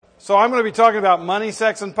So I'm going to be talking about money,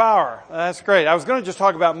 sex, and power. That's great. I was going to just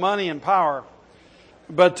talk about money and power.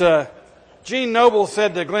 But Gene Noble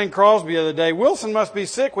said to Glenn Crosby the other day, Wilson must be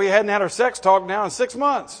sick. We hadn't had our sex talk now in 6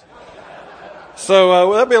 months.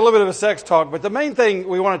 So that'll be a little bit of a sex talk. But the main thing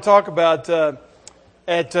we want to talk about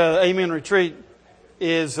at Amen Retreat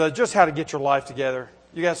is just how to get your life together.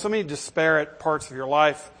 You got so many disparate parts of your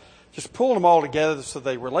life. Just pull them all together so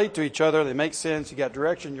they relate to each other. They make sense. You got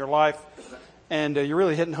direction in your life. And you're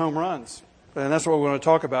really hitting home runs. And that's what we want to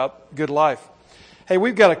talk about, good life. Hey,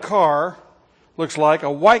 we've got a car, looks like, a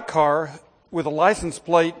white car with a license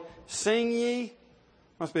plate, Sing Ye.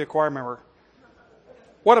 Must be a choir member.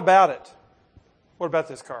 What about it? What about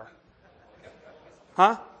this car?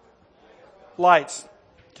 Huh? Lights.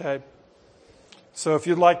 Okay. So if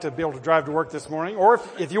you'd like to be able to drive to work this morning, or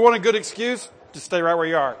if you want a good excuse, just stay right where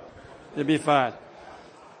you are. It'll be fine.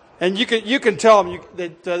 And you can tell them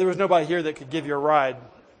that there was nobody here that could give you a ride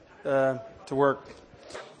to work.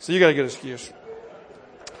 So you got a good excuse.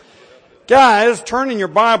 Guys, turn in your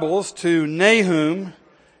Bibles to Nahum,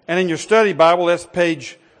 and in your study Bible, that's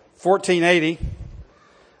page 1480.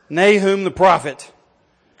 Nahum the prophet.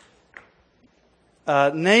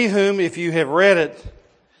 Nahum, if you have read it,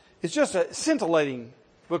 it's just a scintillating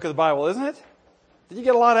book of the Bible, isn't it? Did you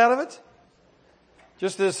get a lot out of it?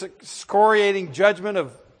 Just this excoriating judgment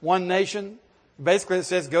of one nation. Basically, it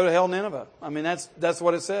says, go to hell, Nineveh. I mean, that's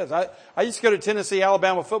what it says. I used to go to Tennessee,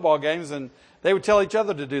 Alabama football games, and they would tell each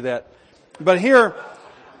other to do that. But here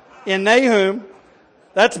in Nahum,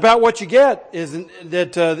 that's about what you get, is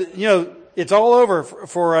that, it's all over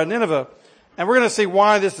for Nineveh. And we're going to see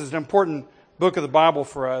why this is an important book of the Bible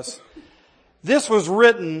for us. This was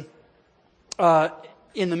written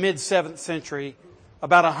in the mid-7th century,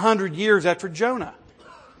 about 100 years after Jonah.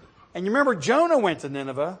 And you remember Jonah went to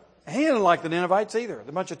Nineveh. He didn't like the Ninevites either. They're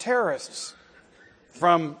a bunch of terrorists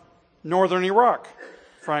from northern Iraq,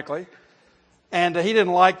 frankly. And he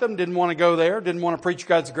didn't like them, didn't want to go there, didn't want to preach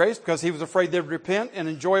God's grace because he was afraid they would repent and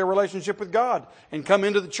enjoy a relationship with God and come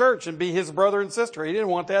into the church and be his brother and sister. He didn't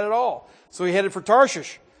want that at all. So he headed for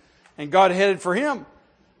Tarshish. And God headed for him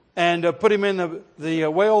and put him in the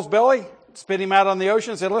whale's belly, spit him out on the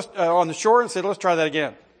ocean, said, on the shore, and said, let's try that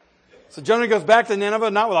again. So Jonah goes back to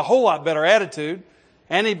Nineveh, not with a whole lot better attitude,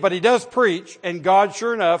 but he does preach, and God,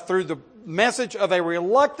 sure enough, through the message of a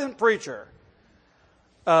reluctant preacher,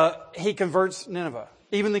 he converts Nineveh.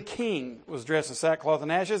 Even the king was dressed in sackcloth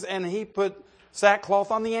and ashes, and he put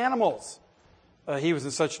sackcloth on the animals. He was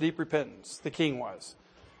in such deep repentance, the king was.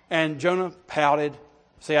 And Jonah pouted.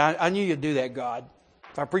 Say, I knew you'd do that, God.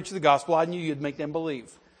 If I preached the gospel, I knew you'd make them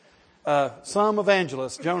believe. Some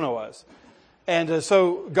evangelist, Jonah was. And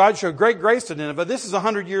so God showed great grace to Nineveh. This is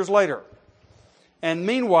 100 years later. And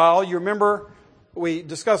meanwhile, you remember we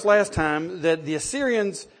discussed last time that the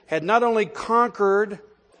Assyrians had not only conquered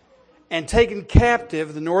and taken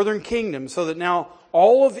captive the northern kingdom, so that now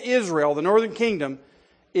all of Israel, the northern kingdom,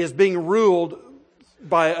 is being ruled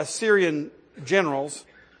by Assyrian generals.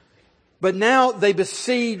 But now they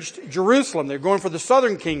besieged Jerusalem. They're going for the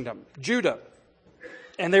southern kingdom, Judah.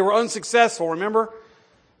 And they were unsuccessful, remember?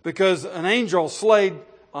 Because an angel slayed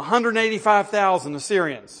 185,000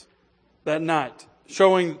 Assyrians that night,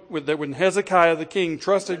 showing that when Hezekiah the king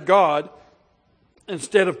trusted God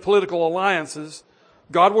instead of political alliances,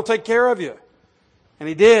 God will take care of you. And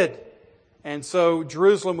he did. And so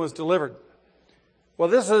Jerusalem was delivered. Well,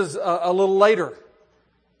 this is a little later.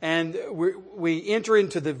 And we enter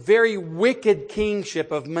into the very wicked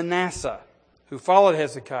kingship of Manasseh, who followed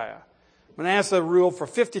Hezekiah. Manasseh ruled for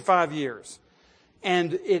 55 years.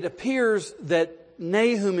 And it appears that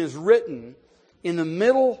Nahum is written in the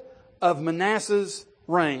middle of Manasseh's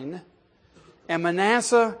reign. And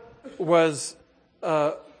Manasseh was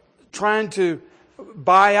trying to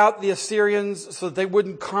buy out the Assyrians so that they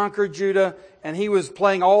wouldn't conquer Judah. And he was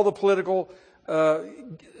playing all the political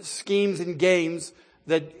schemes and games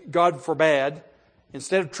that God forbade.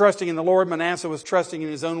 Instead of trusting in the Lord, Manasseh was trusting in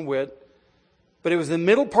his own wit. But it was the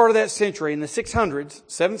middle part of that century, in the 600s,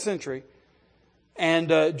 7th century, and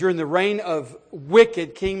during the reign of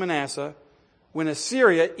wicked King Manasseh, when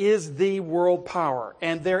Assyria is the world power,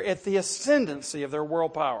 and they're at the ascendancy of their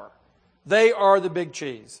world power. They are the big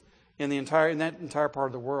cheese in that entire part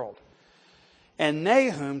of the world. And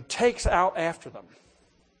Nahum takes out after them.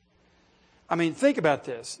 I mean, think about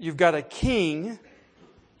this. You've got a king.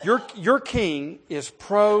 Your king is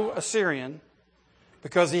pro-Assyrian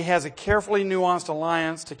because he has a carefully nuanced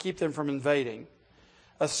alliance to keep them from invading.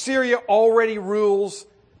 Assyria already rules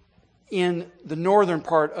in the northern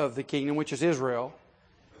part of the kingdom, which is Israel,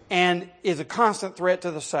 and is a constant threat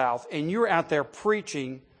to the south. And you're out there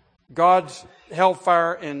preaching God's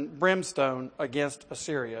hellfire and brimstone against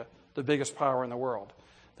Assyria, the biggest power in the world.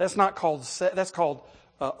 That's called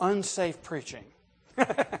unsafe preaching.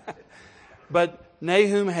 But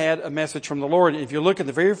Nahum had a message from the Lord. If you look at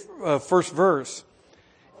the very first verse,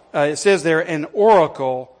 it says there, an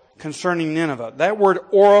oracle concerning Nineveh. That word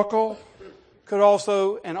oracle could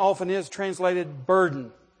also, and often is, translated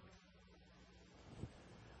burden.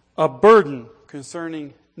 A burden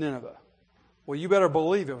concerning Nineveh. Well, you better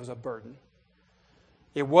believe it was a burden.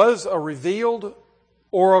 It was a revealed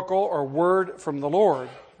oracle or word from the Lord,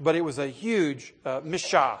 but it was a huge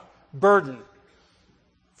mishah, burden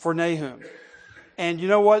for Nahum. And you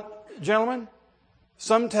know what, gentlemen?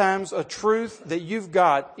 Sometimes a truth that you've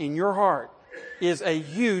got in your heart is a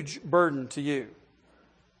huge burden to you.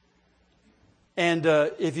 And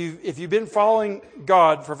if you've been following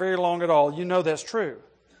God for very long at all, you know that's true.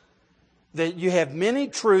 That you have many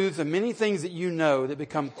truths and many things that you know that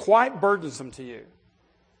become quite burdensome to you.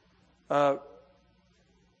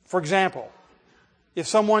 For example, if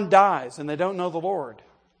someone dies and they don't know the Lord,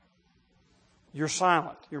 you're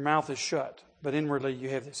silent, your mouth is shut, but inwardly you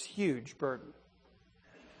have this huge burden.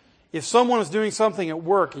 If someone is doing something at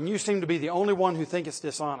work and you seem to be the only one who thinks it's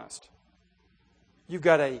dishonest, you've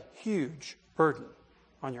got a huge burden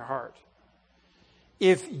on your heart.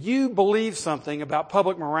 If you believe something about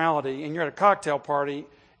public morality and you're at a cocktail party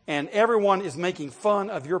and everyone is making fun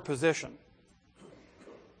of your position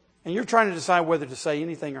and you're trying to decide whether to say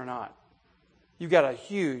anything or not, you've got a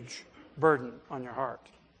huge burden on your heart.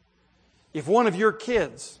 If one of your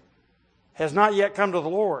kids has not yet come to the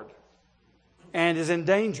Lord and is in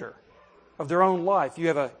danger of their own life, you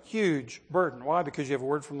have a huge burden. Why? Because you have a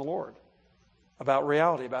word from the Lord about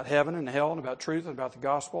reality, about heaven and hell, and about truth, and about the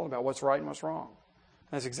gospel, and about what's right and what's wrong.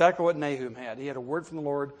 And that's exactly what Nahum had. He had a word from the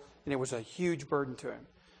Lord, and it was a huge burden to him.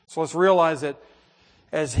 So let's realize that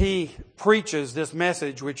as he preaches this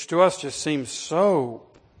message, which to us just seems so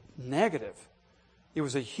negative, it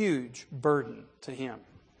was a huge burden to him.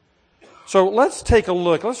 So let's take a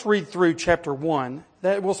look. Let's read through chapter 1.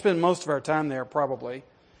 We'll spend most of our time there probably.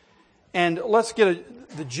 And let's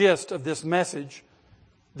get the gist of this message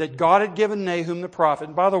that God had given Nahum the prophet.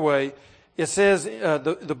 And by the way, it says,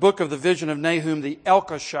 the book of the vision of Nahum, the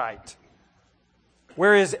Elkoshite.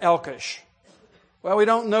 Where is Elkosh? Well, we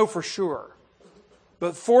don't know for sure.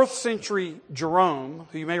 But 4th century Jerome,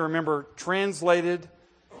 who you may remember translated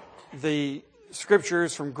the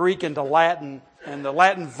scriptures from Greek into Latin, and the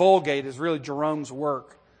Latin Vulgate is really Jerome's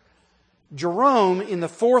work. Jerome, in the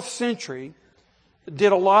 4th century,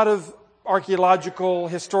 did a lot of archaeological,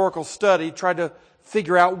 historical study, tried to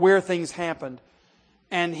figure out where things happened.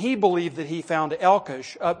 And he believed that he found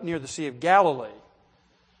Elkosh up near the Sea of Galilee.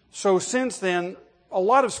 So since then, a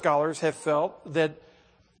lot of scholars have felt that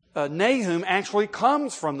Nahum actually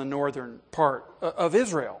comes from the northern part of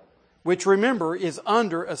Israel, which, remember, is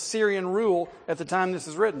under Assyrian rule at the time this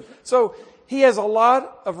is written. So he has a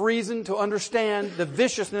lot of reason to understand the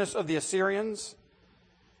viciousness of the Assyrians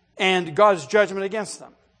and God's judgment against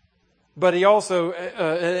them. But he also,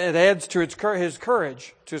 it adds to his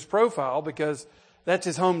courage, to his profile, because that's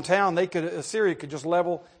his hometown. Assyria could just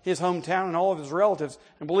level his hometown and all of his relatives.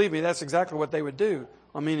 And believe me, that's exactly what they would do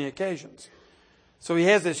on many occasions. So he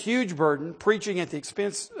has this huge burden, preaching at the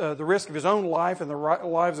expense, the risk of his own life and the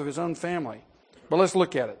lives of his own family. But let's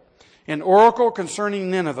look at it. An oracle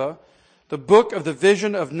concerning Nineveh, the book of the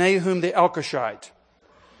vision of Nahum the Elkoshite.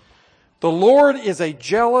 The Lord is a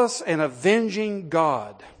jealous and avenging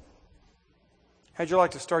God. How'd you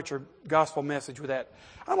like to start your gospel message with that?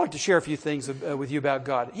 I'd like to share a few things with you about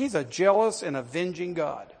God. He's a jealous and avenging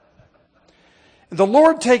God. The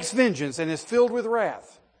Lord takes vengeance and is filled with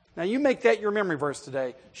wrath. Now you make that your memory verse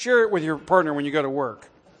today. Share it with your partner when you go to work.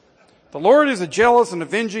 The Lord is a jealous and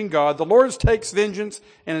avenging God. The Lord takes vengeance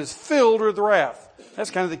and is filled with wrath.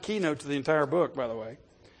 That's kind of the keynote to the entire book, by the way.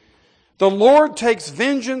 The Lord takes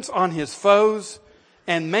vengeance on his foes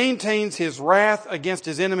and maintains his wrath against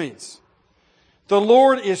his enemies. The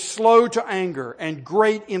Lord is slow to anger and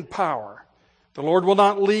great in power. The Lord will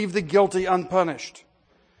not leave the guilty unpunished.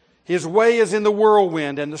 His way is in the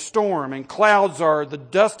whirlwind and the storm, and clouds are the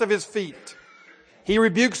dust of his feet. He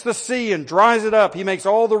rebukes the sea and dries it up. He makes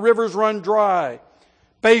all the rivers run dry.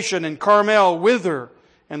 Bashan and Carmel wither,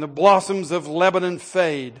 and the blossoms of Lebanon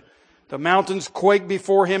fade. The mountains quake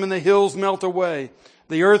before him, and the hills melt away.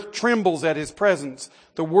 The earth trembles at his presence,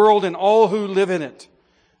 the world and all who live in it.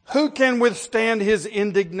 Who can withstand his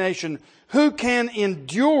indignation? Who can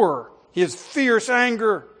endure his fierce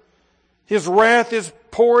anger? His wrath is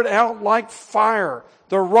poured out like fire.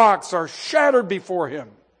 The rocks are shattered before him.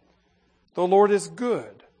 The Lord is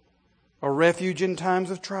good, a refuge in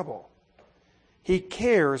times of trouble. He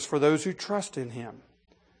cares for those who trust in Him.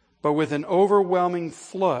 But with an overwhelming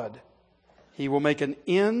flood, He will make an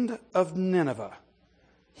end of Nineveh.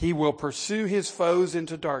 He will pursue His foes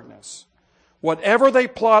into darkness. Whatever they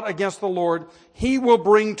plot against the Lord, He will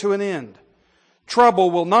bring to an end.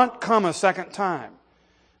 Trouble will not come a second time.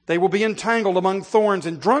 They will be entangled among thorns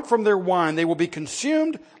and drunk from their wine. They will be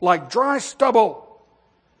consumed like dry stubble.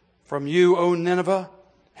 From you, O Nineveh,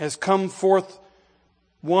 has come forth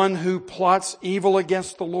one who plots evil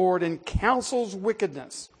against the Lord and counsels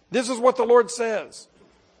wickedness. This is what the Lord says.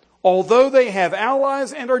 Although they have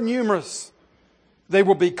allies and are numerous, they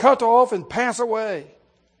will be cut off and pass away.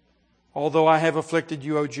 Although I have afflicted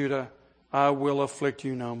you, O Judah, I will afflict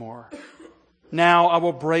you no more. Now I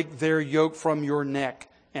will break their yoke from your neck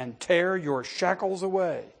and tear your shackles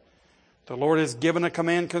away. The Lord has given a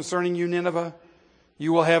command concerning you, Nineveh.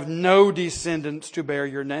 You will have no descendants to bear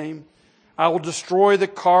your name. I will destroy the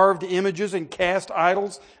carved images and cast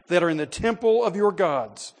idols that are in the temple of your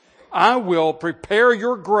gods. I will prepare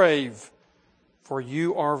your grave, for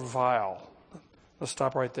you are vile. Let's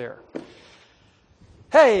stop right there.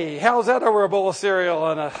 Hey, how's that over a bowl of cereal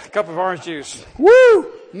and a cup of orange juice?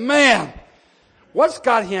 Woo! Man, what's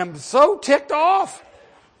got him so ticked off?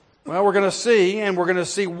 Well, we're going to see, and we're going to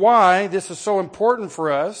see why this is so important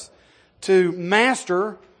for us to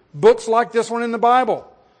master books like this one in the Bible.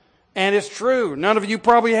 And it's true. None of you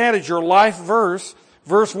probably had it. Your life verse,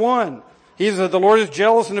 verse 1. The Lord is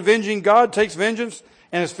jealous and avenging God, takes vengeance,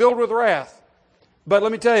 and is filled with wrath. But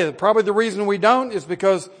let me tell you, probably the reason we don't is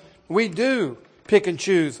because we do pick and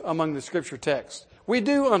choose among the Scripture texts. We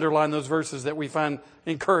do underline those verses that we find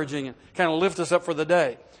encouraging and kind of lift us up for the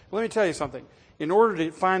day. Let me tell you something. In order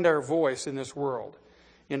to find our voice in this world,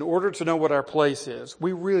 in order to know what our place is,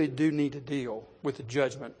 we really do need to deal with the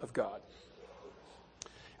judgment of God.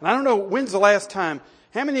 And I don't know, when's the last time,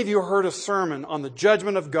 how many of you heard a sermon on the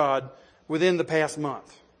judgment of God within the past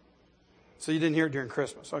month? So you didn't hear it during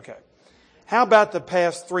Christmas. Okay. How about the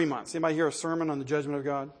past 3 months? Anybody hear a sermon on the judgment of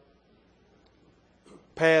God?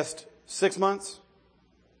 Past 6 months?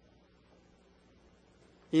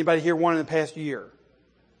 Anybody hear one in the past year?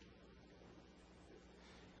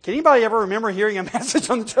 Can anybody ever remember hearing a message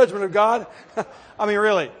on the judgment of God? I mean,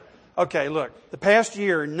 really. Okay, look. The past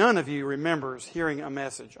year, none of you remembers hearing a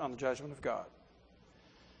message on the judgment of God.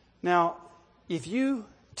 Now, if you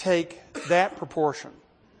take that proportion,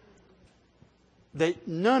 that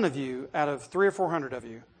none of you, out of 300 or 400 of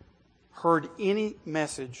you, heard any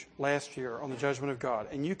message last year on the judgment of God,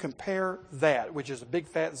 and you compare that, which is a big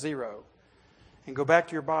fat zero, and go back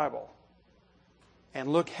to your Bible,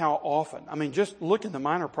 and look how often, I mean, just look in the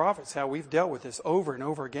minor prophets, how we've dealt with this over and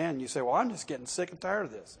over again. You say, well, I'm just getting sick and tired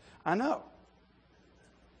of this. I know.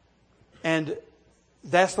 And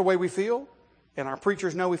that's the way we feel, and our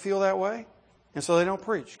preachers know we feel that way, and so they don't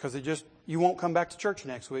preach, because you won't come back to church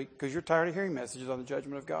next week because you're tired of hearing messages on the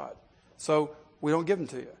judgment of God. So we don't give them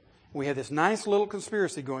to you. We have this nice little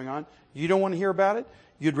conspiracy going on. You don't want to hear about it.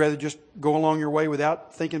 You'd rather just go along your way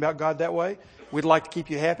without thinking about God that way. We'd like to keep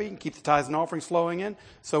you happy and keep the tithes and offerings flowing in.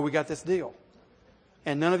 So we got this deal.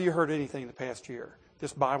 And none of you heard anything in the past year.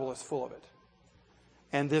 This Bible is full of it.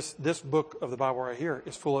 And this book of the Bible right here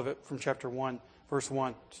is full of it from chapter 1, verse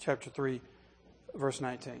 1 to chapter 3, verse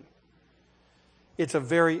 19. It's a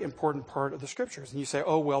very important part of the Scriptures. And you say,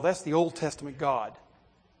 oh, well, that's the Old Testament God.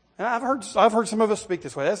 And I've heard some of us speak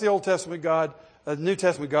this way. That's the Old Testament God. The New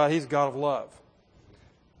Testament God, He's a God of love.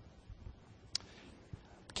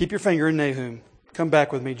 Keep your finger in Nahum. Come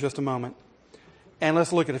back with me just a moment. And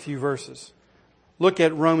let's look at a few verses. Look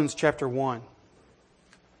at Romans chapter 1.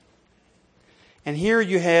 And here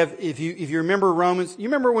you have, if you remember Romans, you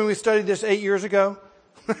remember when we studied this 8 years ago?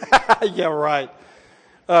 Yeah, right.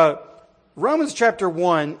 Romans chapter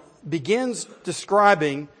 1 begins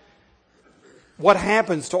describing what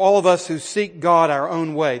happens to all of us who seek God our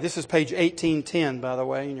own way. This is page 1810, by the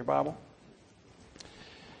way, in your Bible.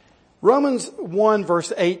 Romans 1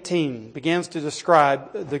 verse 18 begins to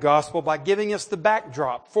describe the gospel by giving us the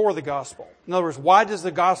backdrop for the gospel. In other words, why does the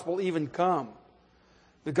gospel even come?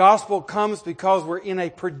 The gospel comes because we're in a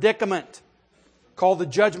predicament called the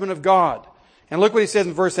judgment of God. And look what he says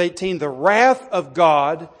in verse 18. The wrath of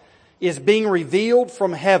God is being revealed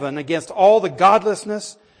from heaven against all the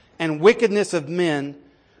godlessness and wickedness of men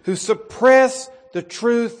who suppress the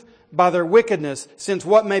truth by their wickedness, since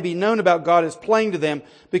what may be known about God is plain to them,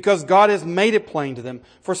 because God has made it plain to them.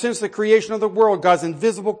 For since the creation of the world, God's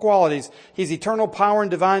invisible qualities, His eternal power and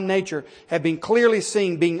divine nature, have been clearly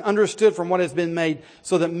seen, being understood from what has been made,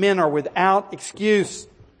 so that men are without excuse.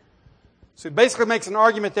 So he basically makes an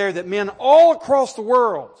argument there that men all across the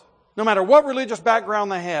world, no matter what religious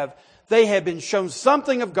background they have, They have been shown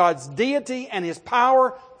something of God's deity and His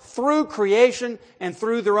power through creation and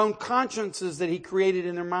through their own consciences that He created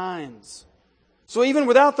in their minds. So even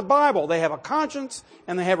without the Bible, they have a conscience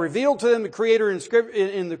and they have revealed to them the Creator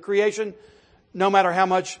in the creation, no matter how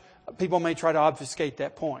much people may try to obfuscate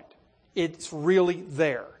that point. It's really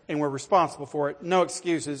there, and we're responsible for it. No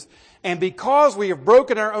excuses. And because we have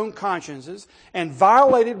broken our own consciences and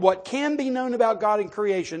violated what can be known about God in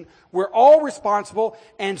creation, we're all responsible,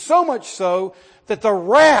 and so much so that the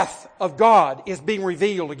wrath of God is being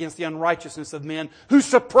revealed against the unrighteousness of men who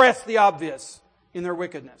suppress the obvious in their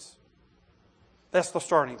wickedness. That's the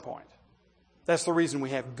starting point. That's the reason we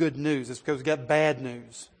have good news. It's because we've got bad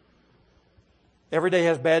news. Every day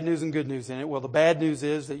has bad news and good news in it. Well, the bad news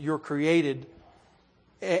is that you're created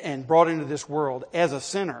and brought into this world as a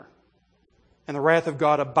sinner, and the wrath of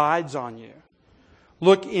God abides on you.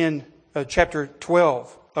 Look in chapter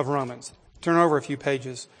 12 of Romans. Turn over a few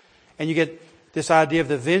pages, and you get this idea of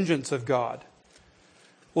the vengeance of God.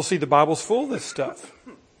 We'll see the Bible's full of this stuff.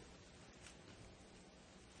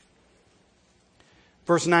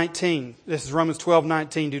 Verse 19. This is Romans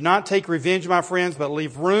 12:19. Do not take revenge, my friends, but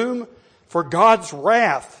leave room for God's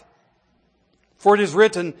wrath. For it is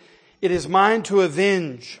written, it is mine to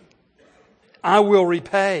avenge. I will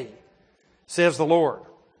repay, says the Lord.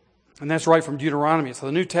 And that's right from Deuteronomy. So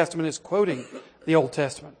the New Testament is quoting the Old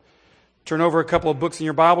Testament. Turn over a couple of books in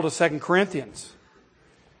your Bible to 2 Corinthians.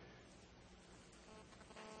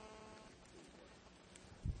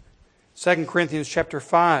 Second Corinthians chapter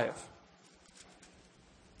 5.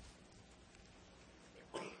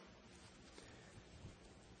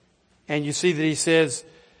 And you see that he says,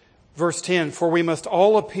 verse 10, for we must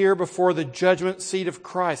all appear before the judgment seat of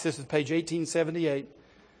Christ. This is page 1878,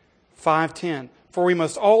 510. For we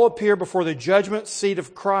must all appear before the judgment seat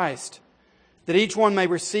of Christ, that each one may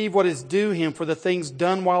receive what is due him for the things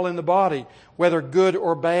done while in the body, whether good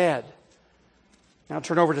or bad. Now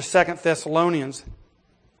turn over to 2 Thessalonians.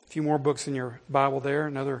 A few more books in your Bible there,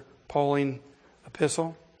 another Pauline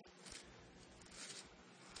epistle.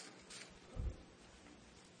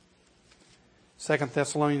 2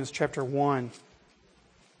 Thessalonians chapter 1.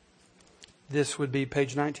 This would be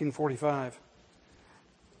page 1945.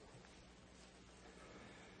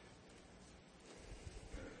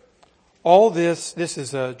 All this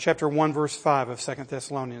is chapter 1 verse 5 of 2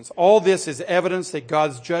 Thessalonians. All this is evidence that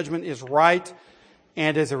God's judgment is right,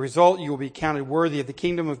 and as a result you will be counted worthy of the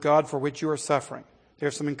kingdom of God for which you are suffering.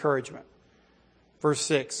 There's some encouragement. Verse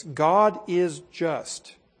 6, God is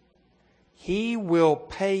just. He will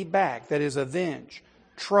pay back, that is, avenge,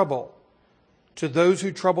 trouble to those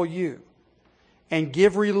who trouble you, and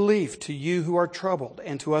give relief to you who are troubled,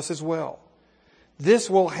 and to us as well. This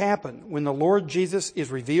will happen when the Lord Jesus is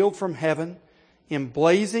revealed from heaven in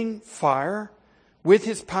blazing fire with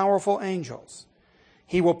His powerful angels.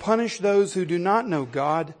 He will punish those who do not know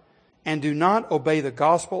God and do not obey the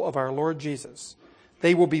gospel of our Lord Jesus.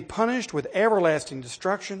 They will be punished with everlasting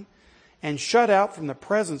destruction and shut out from the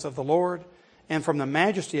presence of the Lord and from the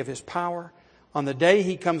majesty of His power on the day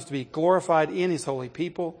He comes to be glorified in His holy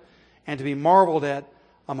people and to be marveled at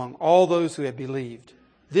among all those who have believed.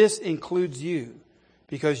 This includes you,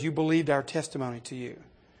 because you believed our testimony to you.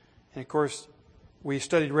 And of course, we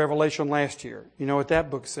studied Revelation last year. You know what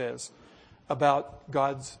that book says about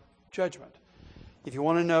God's judgment. If you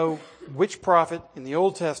want to know which prophet in the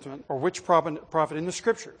Old Testament or which prophet in the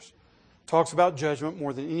Scriptures talks about judgment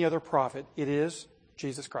more than any other prophet, it is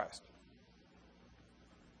Jesus Christ.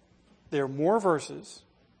 There are more verses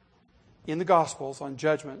in the Gospels on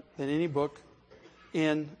judgment than any book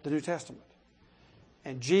in the New Testament.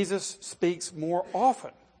 And Jesus speaks more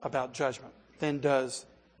often about judgment than does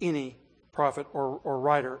any prophet or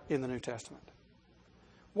writer in the New Testament.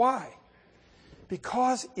 Why?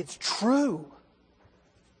 Because it's true.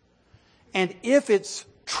 And if it's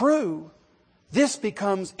true, this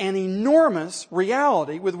becomes an enormous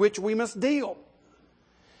reality with which we must deal.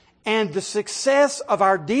 And the success of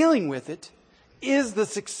our dealing with it is the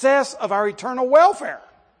success of our eternal welfare,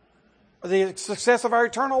 the success of our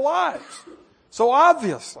eternal lives. So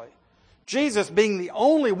obviously, Jesus being the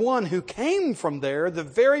only one who came from there, the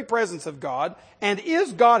very presence of God, and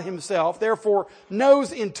is God Himself, therefore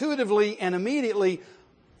knows intuitively and immediately,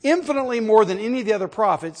 infinitely more than any of the other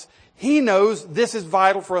prophets, He knows this is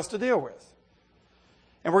vital for us to deal with.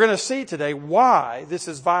 And we're going to see today why this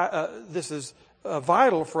is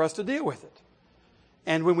vital for us to deal with it.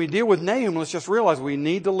 And when we deal with Nahum, let's just realize we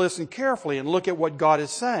need to listen carefully and look at what God is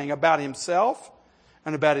saying about Himself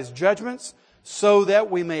and about His judgments, so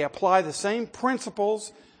that we may apply the same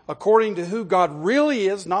principles according to who God really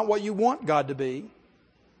is, not what you want God to be,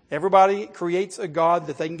 Everybody creates a God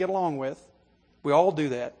that they can get along with. We all do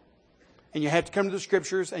that. And you have to come to the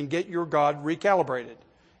Scriptures and get your God recalibrated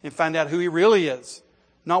and find out who He really is,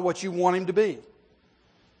 not what you want Him to be,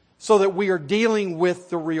 so that we are dealing with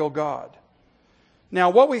the real God. Now,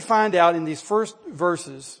 what we find out in these first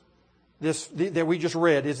verses that we just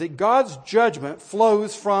read is that God's judgment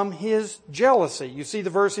flows from His jealousy. You see the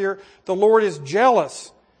verse here, the Lord is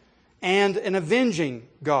jealous and an avenging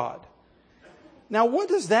God. Now, what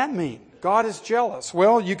does that mean? God is jealous.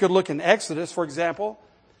 Well, you could look in Exodus, for example,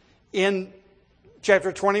 in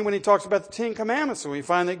chapter 20 when He talks about the Ten Commandments, and we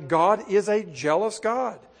find that God is a jealous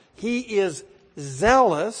God. He is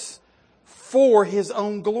zealous for His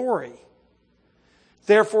own glory.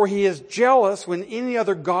 Therefore, He is jealous when any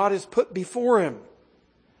other God is put before Him.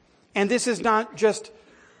 And this is not just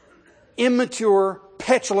immature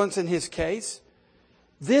petulance in His case.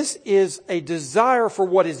 This is a desire for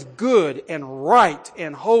what is good and right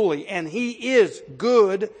and holy. And He is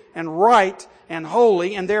good and right and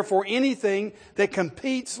holy. And therefore anything that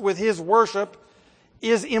competes with His worship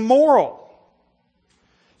is immoral.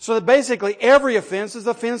 So that basically every offense is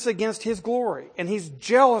offense against His glory. And He's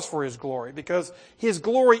jealous for His glory because His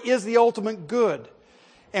glory is the ultimate good.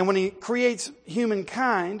 And when He creates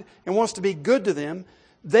humankind and wants to be good to them,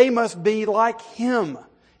 they must be like Him.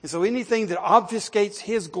 And so anything that obfuscates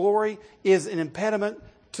His glory is an impediment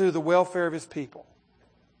to the welfare of His people.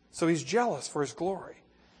 So He's jealous for His glory.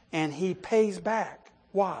 And He pays back.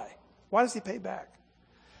 Why? Why does He pay back?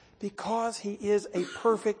 Because He is a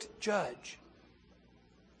perfect judge.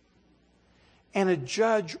 And a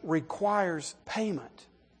judge requires payment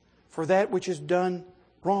for that which is done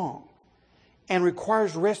wrong. And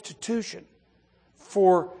requires restitution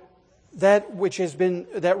for that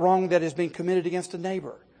wrong that has been committed against a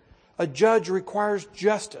neighbor. A judge requires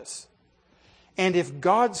justice. And if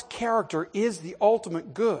God's character is the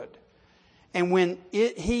ultimate good, and when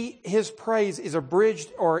His praise is abridged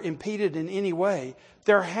or impeded in any way,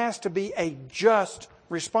 there has to be a just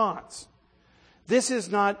response. This is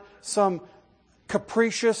not some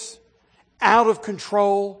capricious, out of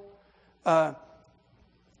control, type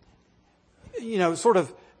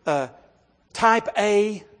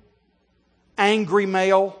A, angry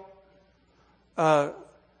male,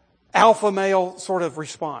 alpha male sort of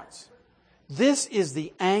response. This is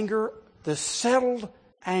the anger, the settled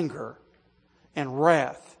anger and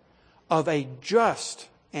wrath of a just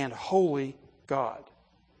and holy God.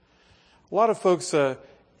 A lot of folks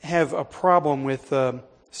have a problem with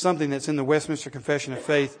something that's in the Westminster Confession of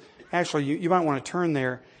Faith. Actually, you might want to turn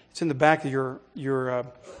there. It's in the back of your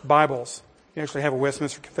Bibles. You actually have a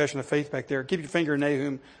Westminster Confession of Faith back there. Keep your finger in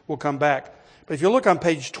Nahum. We'll come back. But if you look on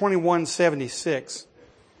page 2176,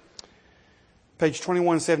 page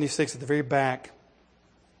 2176 at the very back,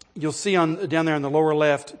 you'll see down there on the lower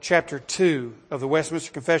left, chapter 2 of the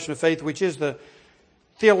Westminster Confession of Faith, which is the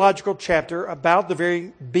theological chapter about the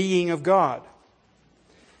very being of God.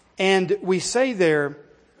 And we say there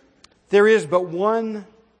is but one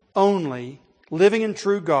only living and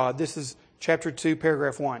true God. This is chapter 2,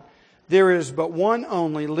 paragraph 1. There is but one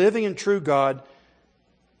only living and true God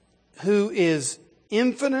who is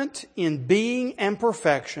infinite in being and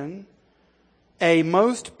perfection, a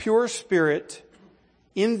most pure spirit,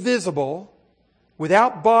 invisible,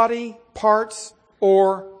 without body, parts,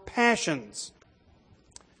 or passions.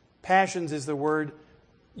 Passions is the word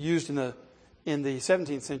used in the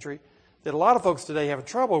 17th century that a lot of folks today have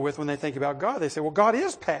trouble with when they think about God. They say, well, God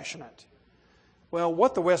is passionate. Well,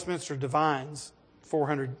 what the Westminster Divines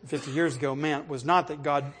 450 years ago meant was not that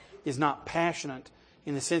God is not passionate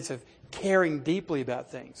in the sense of caring deeply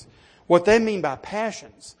about things. What they mean by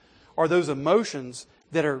passions are those emotions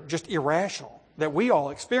that are just irrational, that we all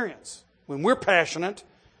experience. When we're passionate,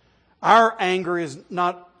 our anger is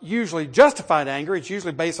not usually justified anger. It's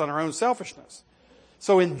usually based on our own selfishness.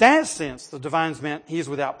 So in that sense, the Divines meant He is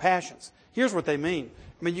without passions. Here's what they mean.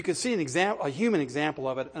 I mean, you can see a human example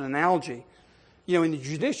of it, an analogy. You know, in the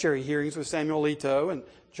judiciary hearings with Samuel Alito and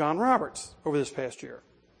John Roberts over this past year.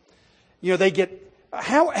 You know, they get...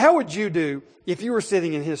 How would you do if you were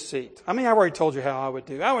sitting in his seat? I mean, I've already told you how I would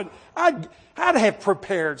do. I'd have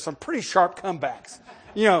prepared some pretty sharp comebacks.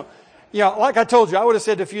 You know, like I told you, I would have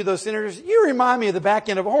said to a few of those senators, "You remind me of the back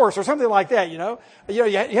end of a horse," or something like that. You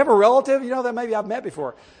have a relative, that maybe I've met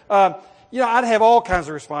before. I'd have all kinds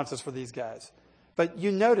of responses for these guys. But you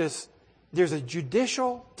notice there's a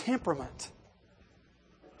judicial temperament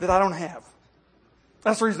that I don't have.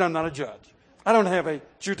 That's the reason I'm not a judge. I don't have a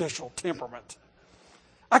judicial temperament.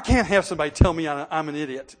 I can't have somebody tell me I'm an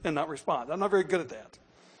idiot and not respond. I'm not very good at that.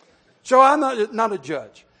 So I'm not a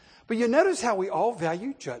judge. But you notice how we all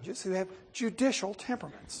value judges who have judicial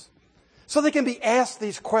temperaments. So they can be asked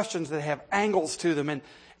these questions that have angles to them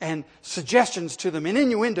and suggestions to them and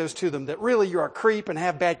innuendos to them that really you're a creep and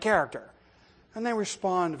have bad character. And they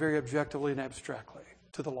respond very objectively and abstractly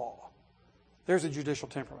to the law. There's a judicial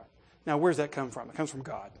temperament. Now, where's that come from? It comes from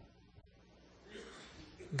God.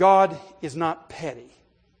 God is not petty.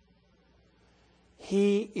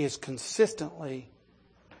 He is consistently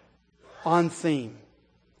on theme,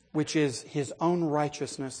 which is His own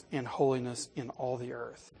righteousness and holiness in all the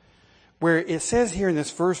earth. Where it says here in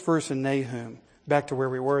this first verse in Nahum, back to where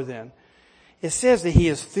we were then, it says that He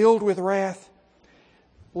is filled with wrath.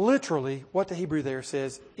 Literally, what the Hebrew there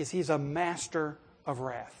says is He's a master of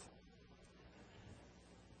wrath.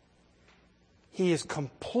 He is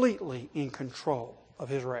completely in control of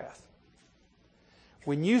His wrath.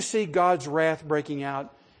 When you see God's wrath breaking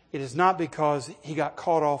out, it is not because He got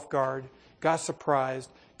caught off guard, got surprised,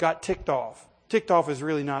 got ticked off. Ticked off is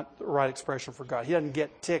really not the right expression for God. He doesn't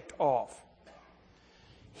get ticked off.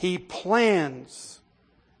 He plans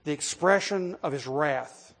the expression of His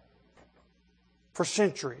wrath for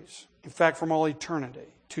centuries, in fact from all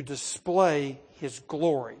eternity, to display His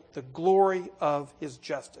glory, the glory of His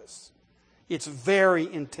justice. It's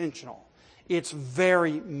very intentional. It's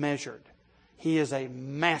very measured. He is a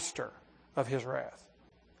master of His wrath.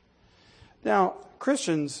 Now,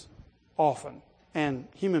 Christians often, and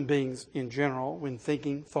human beings in general, when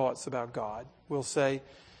thinking thoughts about God, will say,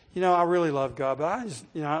 I really love God, but I just,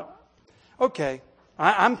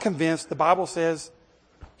 I'm convinced the Bible says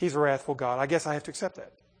He's a wrathful God. I guess I have to accept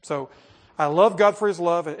that. So I love God for His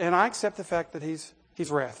love, and I accept the fact that He's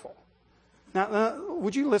wrathful. Now,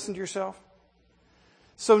 would you listen to yourself?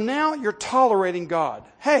 So now you're tolerating God.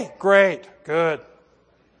 Hey, great, good.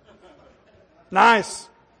 Nice.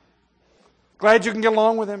 Glad you can get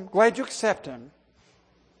along with Him. Glad you accept Him.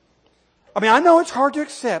 I know it's hard to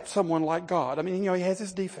accept someone like God. He has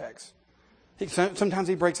His defects. Sometimes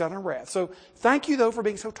He breaks out in wrath. So thank you, though, for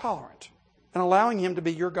being so tolerant and allowing Him to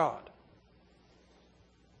be your God.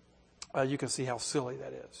 You can see how silly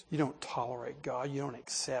that is. You don't tolerate God. You don't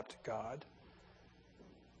accept God.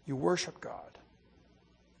 You worship God.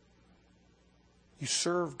 You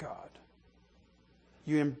serve God.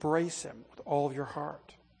 You embrace Him with all of your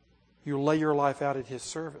heart. You lay your life out at His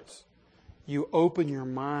service. You open your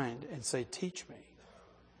mind and say, teach me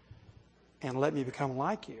and let me become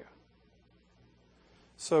like You.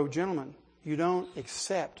 So, gentlemen, you don't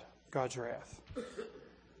accept God's wrath.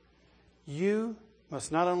 You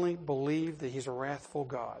must not only believe that He's a wrathful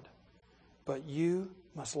God, but you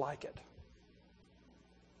must like it.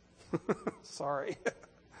 Sorry.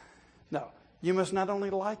 No. You must not only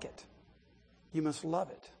like it, you must love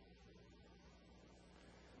it.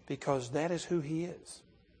 Because that is who He is.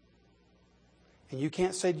 And you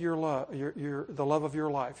can't say to the love of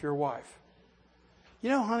your life, your wife,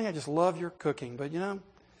 honey, I just love your cooking, but the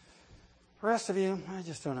rest of you, I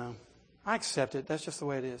just don't know. I accept it. That's just the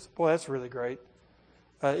way it is. Boy, that's really great.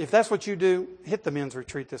 If that's what you do, hit the men's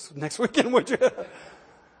retreat this next weekend, would you?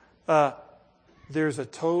 There's a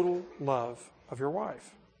total love of your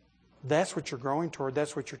wife. That's what you're growing toward.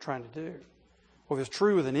 That's what you're trying to do. Well, if it's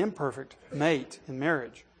true with an imperfect mate in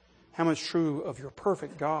marriage, how much true of your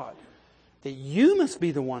perfect God? That you must be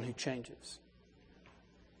the one who changes.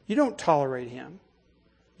 You don't tolerate Him.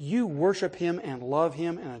 You worship Him and love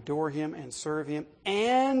Him and adore Him and serve Him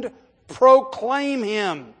and proclaim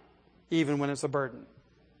Him, even when it's a burden.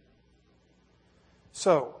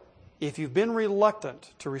 So, if you've been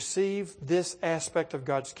reluctant to receive this aspect of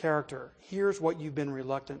God's character, here's what you've been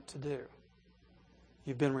reluctant to do.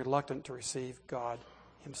 You've been reluctant to receive God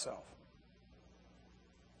Himself.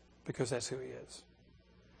 Because that's who He is.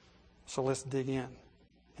 So let's dig in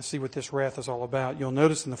and see what this wrath is all about. You'll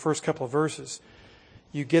notice in the first couple of verses,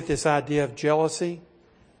 you get this idea of jealousy,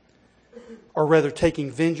 or rather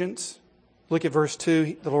taking vengeance. Look at verse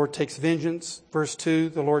 2, the Lord takes vengeance. Verse 2,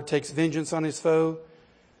 the Lord takes vengeance on His foe.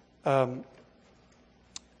 And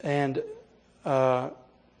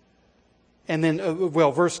then,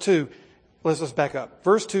 verse 2, let's back up.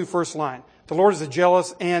 Verse 2, first line. The Lord is a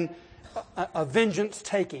jealous and a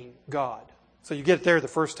vengeance-taking God. So you get it there the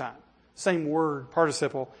first time. Same word,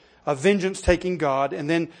 participle. A vengeance-taking God. And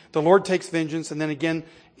then the Lord takes vengeance. And then again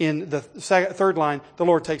in the third line, the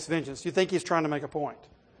Lord takes vengeance. You think He's trying to make a point?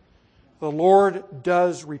 The Lord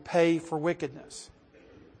does repay for wickedness.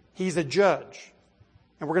 He's a judge.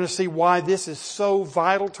 And we're going to see why this is so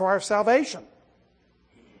vital to our salvation.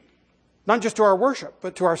 Not just to our worship,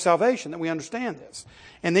 but to our salvation, that we understand this.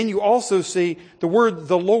 And then you also see the word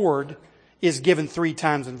the Lord is given 3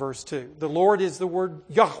 times in verse 2. The Lord is the word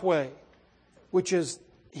Yahweh, which is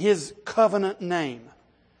His covenant name.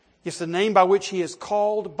 It's the name by which He is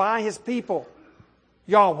called by His people.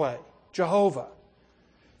 Yahweh, Jehovah.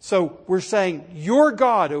 So we're saying, your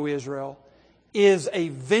God, O Israel, is a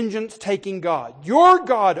vengeance-taking God. Your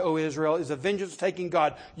God, O Israel, is a vengeance-taking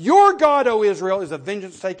God. Your God, O Israel, is a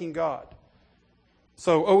vengeance-taking God.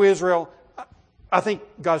 So, O Israel, I think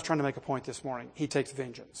God's trying to make a point this morning. He takes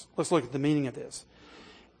vengeance. Let's look at the meaning of this.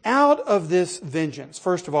 Out of this vengeance,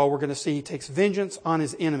 first of all, we're going to see He takes vengeance on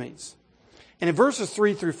His enemies. And in verses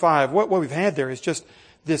 3 through 5, what we've had there is just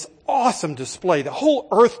this awesome display. The whole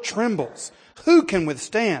earth trembles. Who can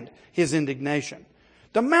withstand His indignation?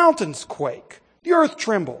 The mountains quake. The earth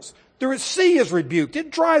trembles. The sea is rebuked.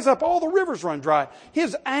 It dries up. All the rivers run dry.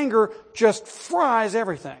 His anger just fries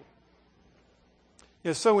everything.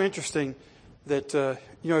 It's so interesting that,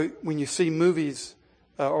 when you see movies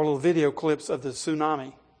or little video clips of the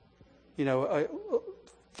tsunami,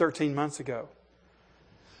 13 months ago.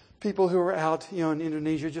 People who were out, in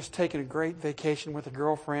Indonesia just taking a great vacation with a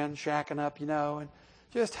girlfriend, shacking up, and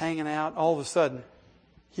just hanging out. All of a sudden,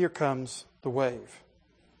 here comes the wave.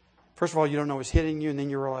 First of all, you don't know it's hitting you, and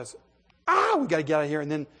then you realize, we got to get out of here.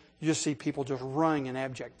 And then you just see people just running in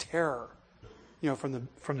abject terror,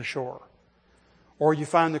 from the shore. Or you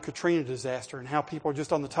find the Katrina disaster and how people are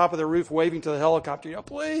just on the top of their roof waving to the helicopter,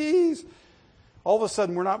 please. All of a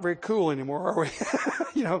sudden, we're not very cool anymore, are we?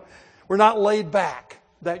 We're not laid back.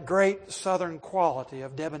 That great southern quality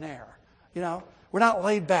of debonair. We're not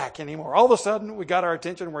laid back anymore. All of a sudden, we got our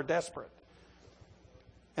attention and we're desperate.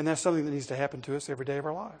 And that's something that needs to happen to us every day of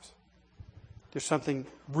our lives. There's something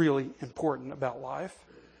really important about life.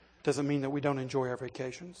 Doesn't mean that we don't enjoy our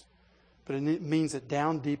vacations. But it means that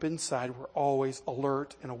down deep inside, we're always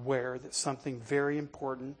alert and aware that something very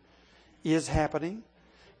important is happening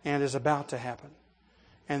and is about to happen.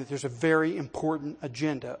 And that there's a very important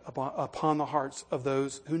agenda upon the hearts of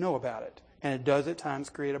those who know about it. And it does at times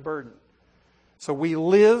create a burden. So we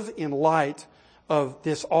live in light of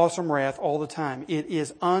this awesome wrath all the time. It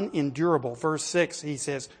is unendurable. Verse 6, he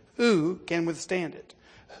says, who can withstand it?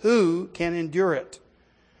 Who can endure it?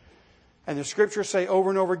 And the scriptures say over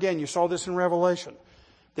and over again, you saw this in Revelation,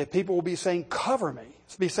 that people will be saying, cover me.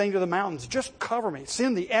 Be saying to the mountains, just cover me.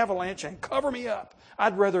 Send the avalanche and cover me up.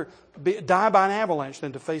 I'd rather die by an avalanche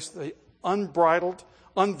than to face the unbridled,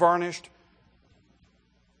 unvarnished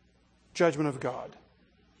judgment of God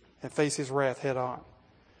and face His wrath head on.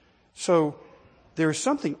 So there's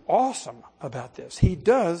something awesome about this. He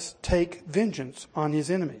does take vengeance on His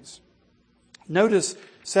enemies. Notice,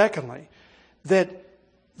 secondly, that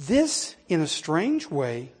this, in a strange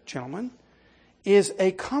way, gentlemen, is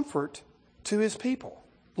a comfort to His people.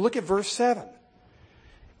 Look at verse 7.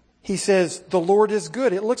 He says, the Lord is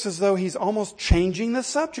good. It looks as though He's almost changing the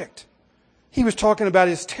subject. He was talking about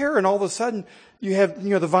His terror, and all of a sudden you have,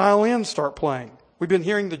 the violins start playing. We've been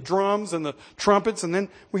hearing the drums and the trumpets, and then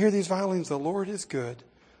we hear these violins. The Lord is good,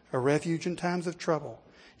 a refuge in times of trouble.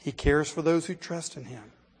 He cares for those who trust in Him.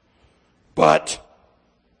 But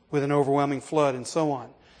with an overwhelming flood and so on.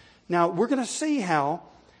 Now, we're going to see how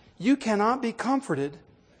you cannot be comforted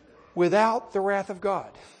without the wrath of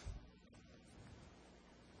God.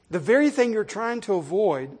 The very thing you're trying to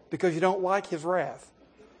avoid because you don't like His wrath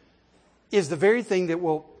is the very thing that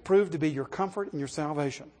will prove to be your comfort and your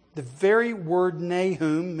salvation. The very word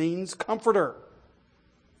Nahum means comforter.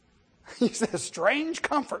 He says, strange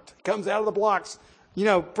comfort comes out of the blocks,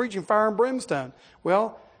 preaching fire and brimstone.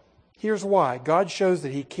 Well, here's why. God shows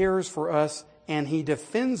that He cares for us and He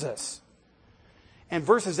defends us. And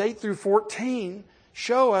verses 8 through 14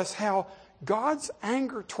 show us how God's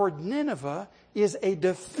anger toward Nineveh is a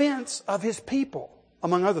defense of His people,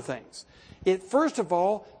 among other things. It, first of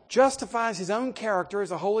all, justifies His own character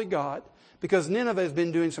as a holy God, because Nineveh has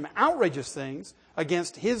been doing some outrageous things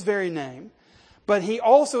against His very name. But He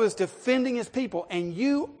also is defending His people. And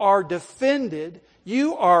you are defended,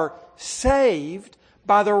 you are saved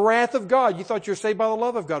by the wrath of God. You thought you were saved by the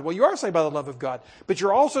love of God. Well, you are saved by the love of God. But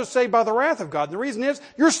you're also saved by the wrath of God. And the reason is,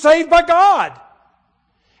 you're saved by God.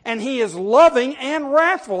 And He is loving and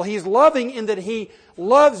wrathful. He's loving in that He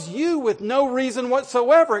loves you with no reason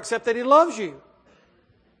whatsoever except that He loves you.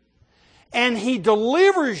 And He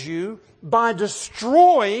delivers you by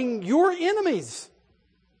destroying your enemies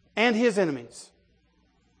and His enemies.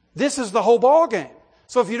 This is the whole ballgame.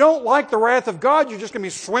 So if you don't like the wrath of God, you're just going to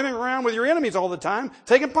be swimming around with your enemies all the time,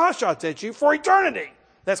 taking pot shots at you for eternity.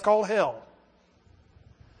 That's called hell.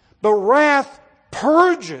 But wrath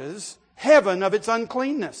purges heaven of its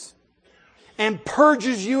uncleanness and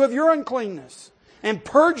purges you of your uncleanness and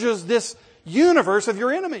purges this universe of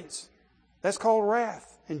your enemies. That's called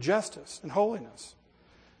wrath and justice and holiness.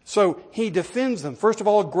 So he defends them. First of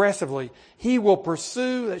all, aggressively. He will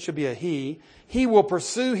pursue, that should be a he will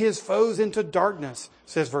pursue his foes into darkness,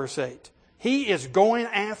 says verse 8. He is going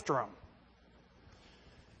after them.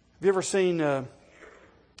 Have you ever seen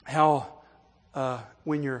how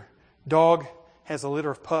when your dog has a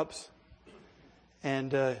litter of pups,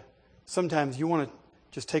 and sometimes you want to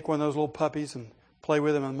just take one of those little puppies and play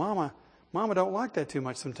with them, and Mama don't like that too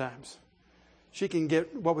much sometimes. She can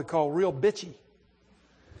get what we call real bitchy.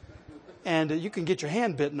 And you can get your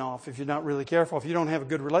hand bitten off if you're not really careful. If you don't have a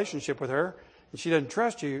good relationship with her and she doesn't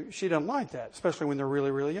trust you, she doesn't like that, especially when they're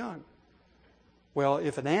really, really young. Well,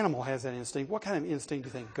 if an animal has that instinct, what kind of instinct do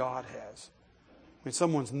you think God has? When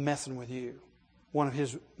someone's messing with you, one of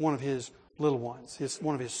his little ones,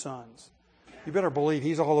 one of his sons, you better believe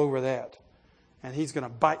he's all over that. And he's going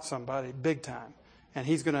to bite somebody big time. And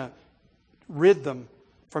he's going to rid them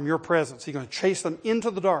from your presence. He's going to chase them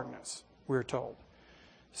into the darkness, we're told.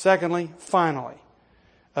 Secondly, finally,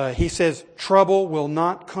 he says trouble will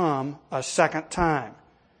not come a second time.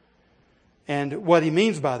 And what he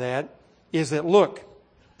means by that is that, look,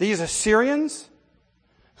 these Assyrians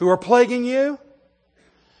who are plaguing you,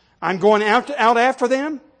 I'm going out after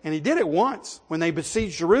them. And he did it once when they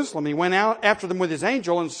besieged Jerusalem. He went out after them with his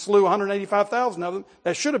angel and slew 185,000 of them.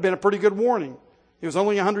 That should have been a pretty good warning. It was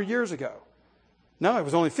only 100 years ago. No, it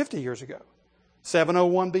was only 50 years ago.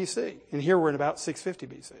 701 BC. And here we're in about 650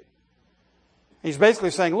 BC. He's basically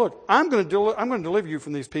saying, look, I'm going to deliver you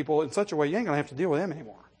from these people in such a way you ain't going to have to deal with them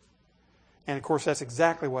anymore. And of course, that's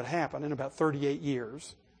exactly what happened. In about 38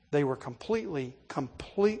 years, they were completely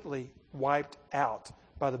wiped out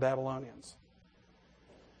by the Babylonians.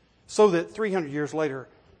 So that 300 years later,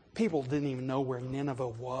 people didn't even know where Nineveh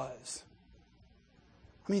was.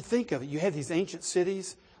 I mean, think of it. You had these ancient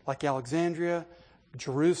cities like Alexandria,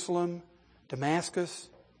 Jerusalem, Damascus.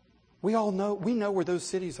 We know where those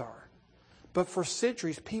cities are. But for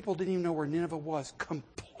centuries, people didn't even know where Nineveh was.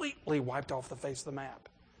 Completely wiped off the face of the map.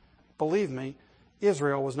 Believe me,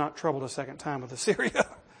 Israel was not troubled a second time with Assyria.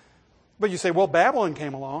 But you say, well, Babylon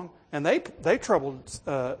came along, and they troubled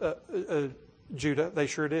Judah. They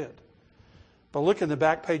sure did. But look in the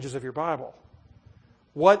back pages of your Bible.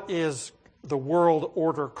 What is the world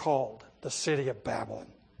order called? The city of Babylon.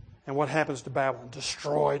 And what happens to Babylon?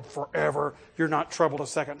 Destroyed forever. You're not troubled a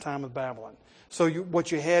second time with Babylon. So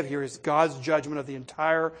what you have here is God's judgment of the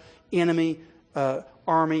entire enemy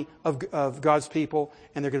army of God's people,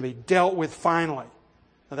 and they're going to be dealt with finally.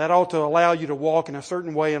 Now that ought to allow you to walk in a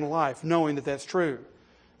certain way in life, knowing that that's true.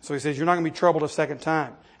 So he says, you're not going to be troubled a second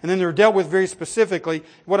time. And then they're dealt with very specifically.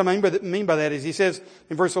 What I mean by that is he says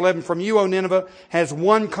in verse 11, from you, O Nineveh, has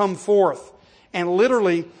one come forth. And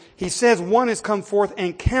literally, he says one has come forth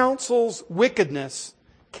and counsels wickedness,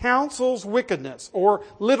 or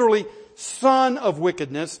literally son of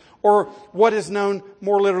wickedness, or what is known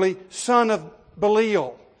more literally, son of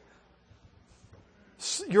Belial.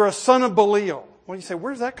 You're a son of Belial. Well, you say,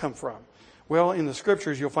 where does that come from? Well, in the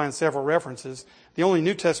Scriptures, you'll find several references. The only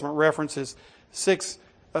New Testament reference is 2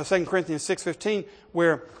 Corinthians 6:15,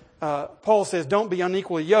 where Paul says, don't be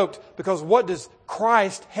unequally yoked, because what does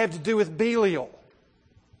Christ have to do with Belial?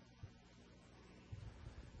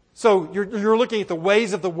 So you're looking at the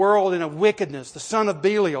ways of the world and of wickedness, the son of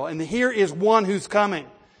Belial. And here is one who's coming.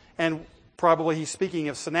 And probably he's speaking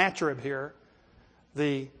of Sennacherib here,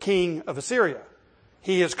 the king of Assyria.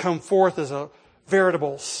 He has come forth as a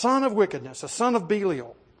veritable son of wickedness, a son of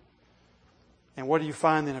Belial. And what do you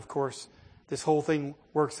find then, of course? This whole thing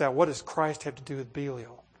works out. What does Christ have to do with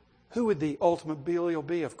Belial? Who would the ultimate Belial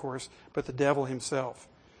be, of course, but the devil himself?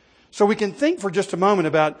 So we can think for just a moment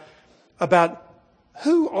about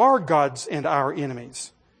who are God's and our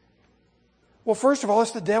enemies. Well, first of all,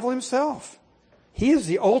 it's the devil himself. He is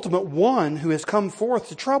the ultimate one who has come forth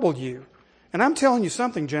to trouble you. And I'm telling you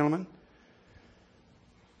something, gentlemen.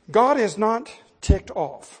 God is not ticked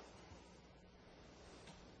off.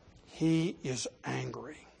 He is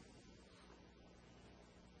angry.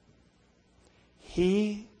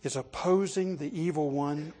 He is opposing the evil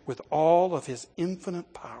one with all of his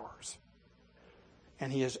infinite powers.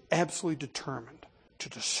 And he is absolutely determined to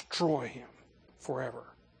destroy him forever.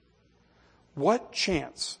 What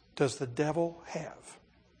chance does the devil have?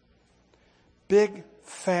 Big,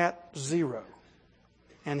 fat zero.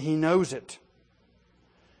 And he knows it.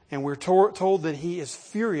 And we're told that he is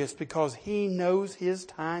furious because he knows his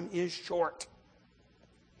time is short.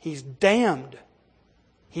 He's damned.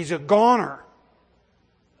 He's a goner.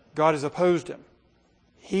 God has opposed him.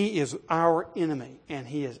 He is our enemy, and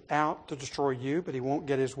he is out to destroy you, but he won't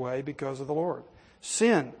get his way because of the Lord.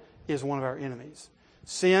 Sin is one of our enemies.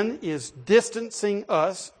 Sin is distancing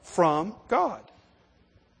us from God.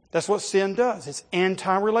 That's what sin does. It's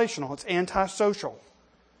anti-relational. It's anti-social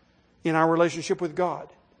in our relationship with God.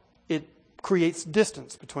 It creates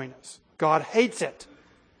distance between us. God hates it.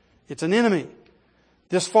 It's an enemy.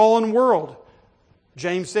 This fallen world,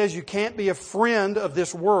 James says you can't be a friend of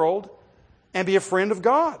this world and be a friend of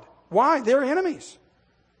God. Why? They're enemies.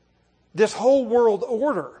 This whole world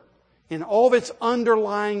order, in all of its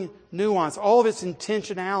underlying nuance, all of its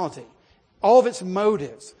intentionality, all of its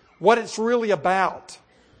motives, what it's really about.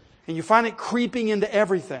 And you find it creeping into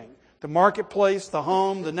everything. The marketplace, the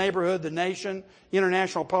home, the neighborhood, the nation,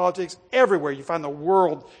 international politics, everywhere you find the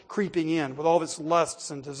world creeping in with all of its lusts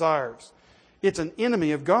and desires. It's an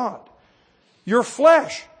enemy of God. Your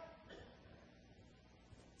flesh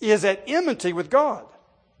is at enmity with God.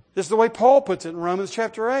 This is the way Paul puts it in Romans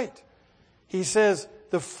chapter 8. He says,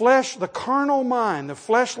 the flesh, the carnal mind, the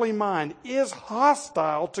fleshly mind is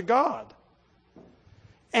hostile to God.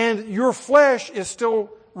 And your flesh is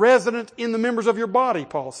still resident in the members of your body,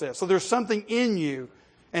 Paul says. So there's something in you,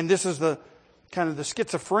 and this is the kind of the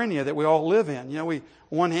schizophrenia that we all live in. You know, on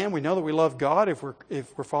one hand, we know that we love God if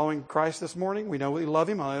we're following Christ this morning. We know we love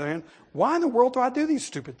Him. On the other hand, why in the world do I do these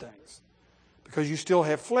stupid things? Because you still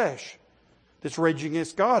have flesh that's raging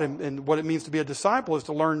against God. And what it means to be a disciple is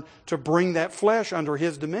to learn to bring that flesh under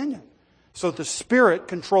His dominion so that the Spirit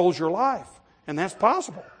controls your life. And that's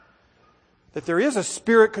possible. That there is a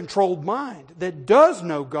Spirit-controlled mind that does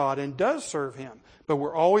know God and does serve Him. But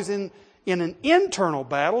we're always in an internal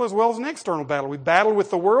battle as well as an external battle. We battle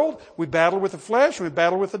with the world, we battle with the flesh, and we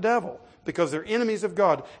battle with the devil because they're enemies of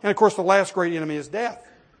God. And of course the last great enemy is death.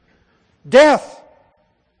 Death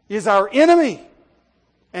is our enemy.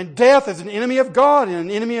 And death is an enemy of God and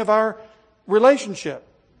an enemy of our relationship.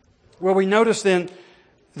 Well, we notice then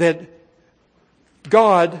that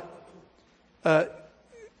God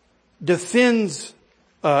defends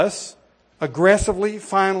us aggressively,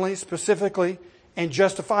 finally, specifically, and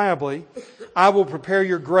justifiably. I will prepare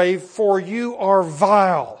your grave, for you are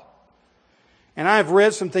vile. And I have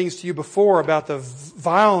read some things to you before about the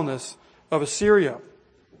vileness of Assyria.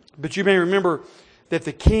 But you may remember that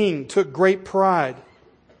the king took great pride.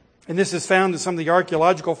 And this is found in some of the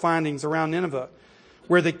archaeological findings around Nineveh,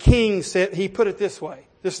 where the king said, he put it this way.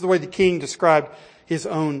 This is the way the king described his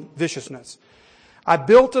own viciousness. I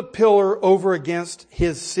built a pillar over against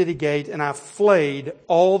his city gate, and I flayed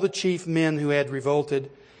all the chief men who had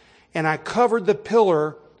revolted, and I covered the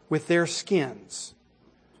pillar with their skins.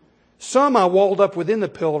 Some I walled up within the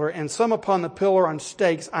pillar, and some upon the pillar on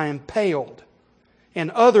stakes I impaled,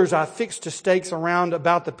 and others I fixed to stakes around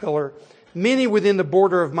about the pillar. Many within the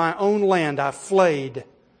border of my own land I flayed.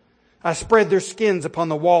 I spread their skins upon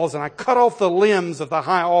the walls, and I cut off the limbs of the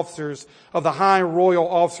high officers, of the high royal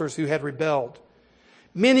officers who had rebelled.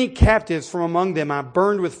 Many captives from among them I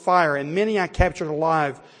burned with fire, and many I captured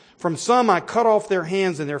alive. From some I cut off their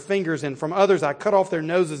hands and their fingers, and from others I cut off their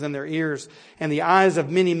noses and their ears. And the eyes of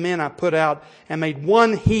many men I put out, and made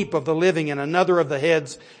one heap of the living and another of the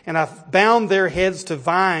heads. And I bound their heads to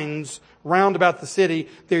vines round about the city.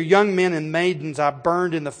 Their young men and maidens I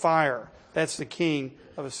burned in the fire. That's the king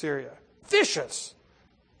of Assyria. Vicious.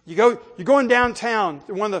 You're going downtown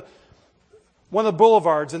to one of the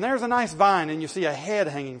boulevards, and there's a nice vine, and you see a head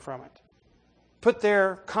hanging from it. Put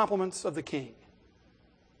there compliments of the king.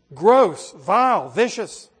 Gross, vile,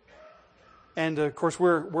 vicious. And of course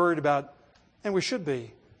we're worried about, and we should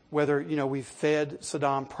be, whether, we've fed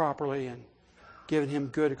Saddam properly and given him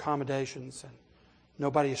good accommodations and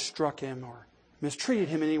nobody has struck him or mistreated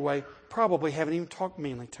him in any way. Probably haven't even talked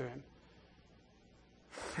meanly to him.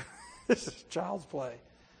 This is child's play.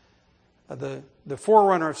 The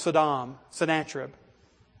forerunner of Saddam, Sennacherib,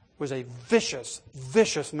 was a vicious,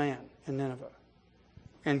 vicious man in Nineveh.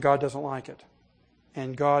 And God doesn't like it.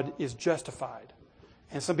 And God is justified.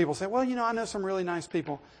 And some people say, well, I know some really nice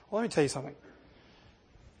people. Well, let me tell you something.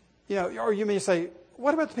 Or you may say,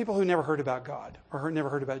 what about the people who never heard about God or never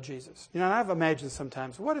heard about Jesus? And I've imagined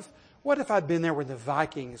sometimes, what if I'd been there when the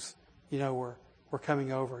Vikings, were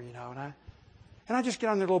coming over, and I just get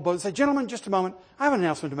on their little boat and say, gentlemen, just a moment, I have an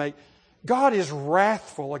announcement to make. God is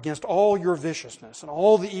wrathful against all your viciousness and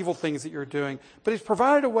all the evil things that you're doing, but He's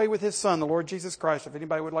provided a way with His Son, the Lord Jesus Christ, if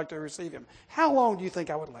anybody would like to receive Him. How long do you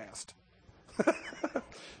think I would last?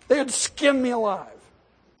 They would skin me alive.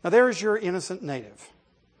 Now there's your innocent native.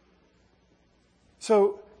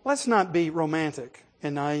 So let's not be romantic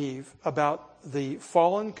and naive about the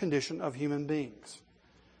fallen condition of human beings.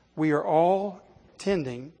 We are all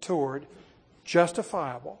tending toward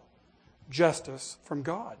justifiable justice from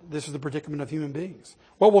God. This is the predicament of human beings.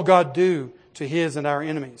 What will God do to His and our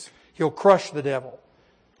enemies? He'll crush the devil.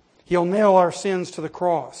 He'll nail our sins to the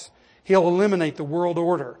cross. He'll eliminate the world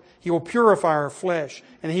order. He will purify our flesh,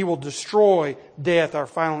 and He will destroy death, our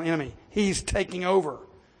final enemy. He's taking over.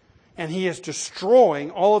 And He is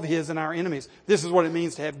destroying all of His and our enemies. This is what it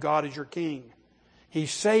means to have God as your King. He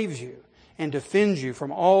saves you and defends you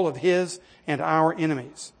from all of His and our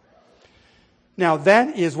enemies. Now,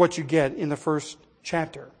 that is what you get in the first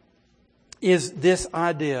chapter, is this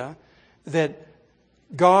idea that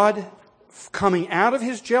God, coming out of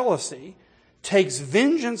His jealousy, takes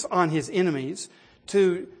vengeance on His enemies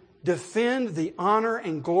to defend the honor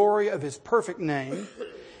and glory of His perfect name,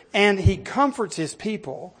 and He comforts His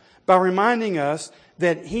people by reminding us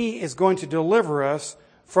that He is going to deliver us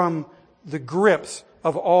from the grips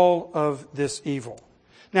of all of this evil.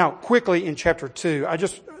 Now, quickly in chapter 2, I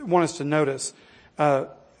just want us to notice, and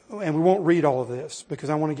we won't read all of this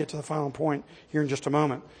because I want to get to the final point here in just a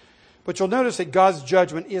moment. But you'll notice that God's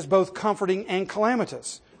judgment is both comforting and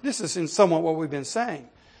calamitous. This is in somewhat what we've been saying.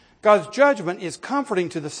 God's judgment is comforting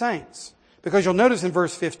to the saints, because you'll notice in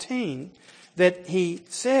verse 15 that He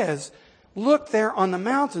says, "Look there on the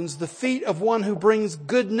mountains, the feet of one who brings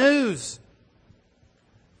good news."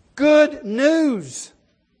 Good news.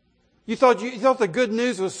 You thought the good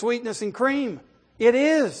news was sweetness and cream. It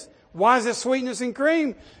is. Why is it sweetness and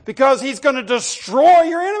cream? Because He's going to destroy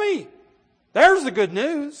your enemy. There's the good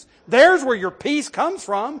news. There's where your peace comes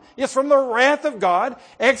from. It's from the wrath of God,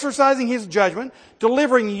 exercising His judgment,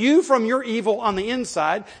 delivering you from your evil on the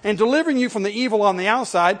inside, and delivering you from the evil on the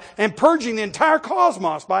outside, and purging the entire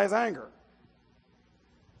cosmos by His anger.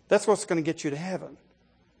 That's what's going to get you to heaven,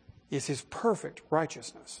 is His perfect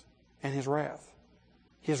righteousness and His wrath.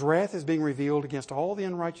 His wrath is being revealed against all the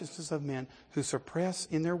unrighteousness of men who suppress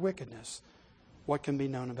in their wickedness what can be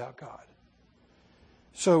known about God.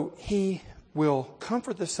 So He will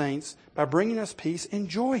comfort the saints by bringing us peace and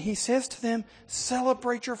joy. He says to them,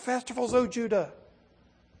 "Celebrate your festivals, O Judah.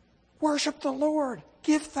 Worship the Lord.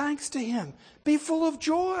 Give thanks to Him. Be full of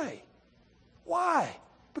joy." Why?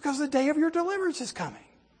 Because the day of your deliverance is coming.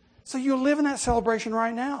 So you live in that celebration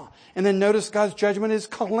right now. And then notice God's judgment is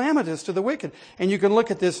calamitous to the wicked. And you can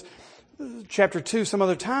look at this chapter 2 some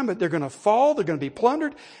other time, but they're going to fall, they're going to be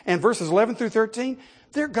plundered. And verses 11 through 13,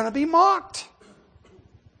 they're going to be mocked.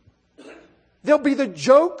 They'll be the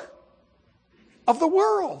joke of the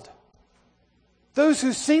world. Those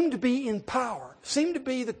who seem to be in power, seem to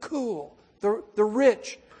be the cool, the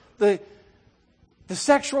rich, the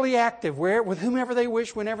sexually active, with whomever they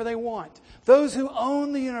wish, whenever they want. Those who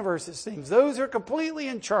own the universe, it seems. Those who are completely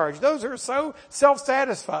in charge. Those who are so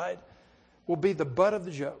self-satisfied will be the butt of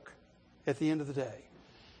the joke at the end of the day.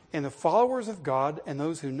 And the followers of God and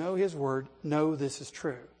those who know His Word know this is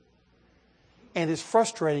true. And it's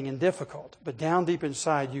frustrating and difficult. But down deep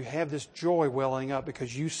inside, you have this joy welling up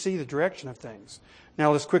because you see the direction of things.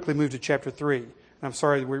 Now let's quickly move to chapter 3. And I'm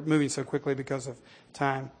sorry we're moving so quickly because of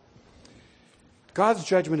time. God's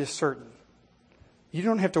judgment is certain. You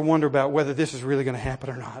don't have to wonder about whether this is really going to happen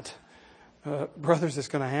or not. Brothers, it's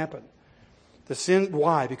going to happen.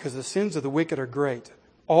 Why? Because the sins of the wicked are great.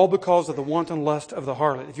 All because of the wanton lust of the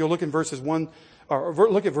harlot. If you'll look in verses 1, or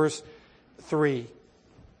look at verse 3.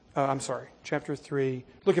 Chapter 3.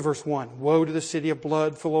 Look at verse 1. Woe to the city of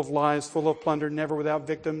blood, full of lies, full of plunder, never without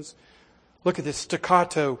victims. Look at this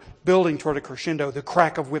staccato building toward a crescendo. The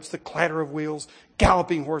crack of whips, the clatter of wheels,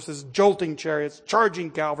 galloping horses, jolting chariots, charging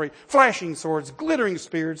cavalry, flashing swords, glittering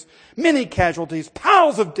spears, many casualties,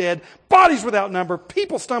 piles of dead, bodies without number,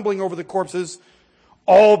 people stumbling over the corpses,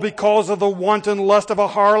 all because of the wanton lust of a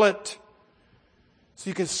harlot. So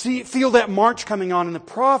you can feel that march coming on. And the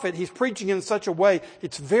prophet, he's preaching in such a way,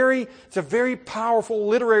 it's a very powerful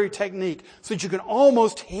literary technique, so that you can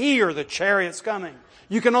almost hear the chariots coming.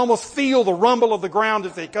 You can almost feel the rumble of the ground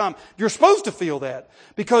as they come. You're supposed to feel that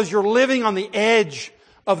because you're living on the edge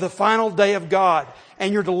of the final day of God.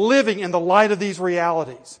 And you're living in the light of these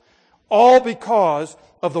realities. All because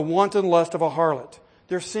of the wanton lust of a harlot.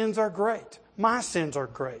 Their sins are great. My sins are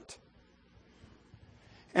great.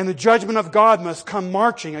 And the judgment of God must come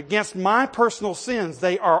marching against my personal sins.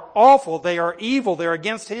 They are awful. They are evil. They're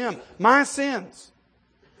against Him. My sins.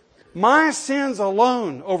 My sins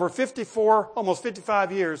alone over 54, almost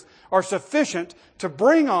 55 years are sufficient to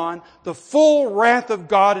bring on the full wrath of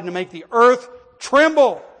God and to make the earth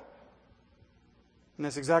tremble. And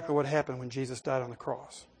that's exactly what happened when Jesus died on the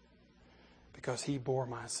cross. Because He bore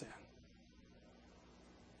my sin.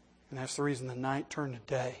 And that's the reason the night turned to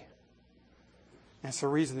day. And that's the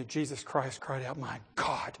reason that Jesus Christ cried out, my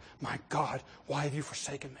God, why have you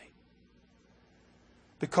forsaken me?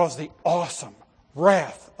 Because the awesome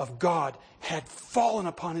wrath of God had fallen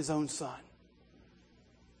upon His own Son.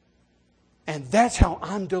 And that's how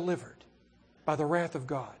I'm delivered, by the wrath of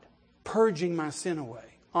God. purging my sin away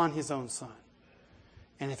on His own Son.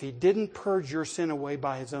 And if He didn't purge your sin away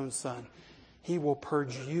by His own Son, He will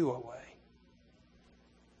purge you away.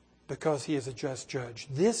 Because He is a just judge.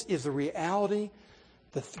 This is the reality,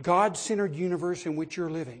 the God-centered universe in which you're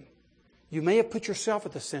living. You may have put yourself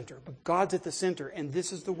at the center, but God's at the center, and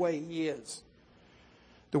this is the way He is.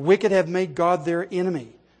 The wicked have made God their enemy.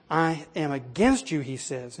 I am against you, He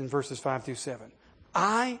says in verses 5 through 7.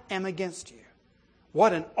 I am against you.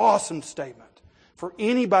 What an awesome statement for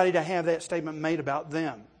anybody to have that statement made about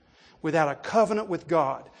them without a covenant with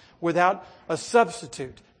God, without a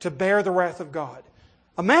substitute to bear the wrath of God.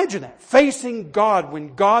 Imagine that, facing God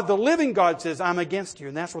when God, the living God, says, I'm against you.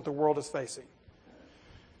 And that's what the world is facing.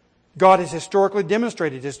 God has historically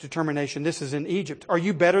demonstrated His determination. This is in Egypt. Are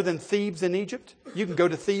you better than Thebes in Egypt? You can go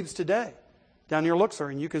to Thebes today, down near Luxor,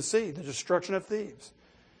 and you can see the destruction of Thebes.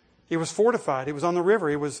 It was fortified. It was on the river.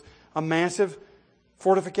 It was a massive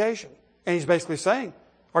fortification. And He's basically saying,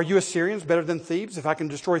 are you Assyrians better than Thebes? If I can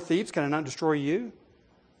destroy Thebes, can I not destroy you?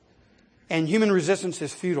 And human resistance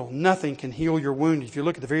is futile. Nothing can heal your wound. If you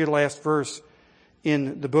look at the very last verse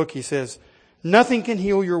in the book, he says, nothing can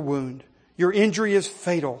heal your wound. Your injury is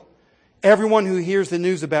fatal. Everyone who hears the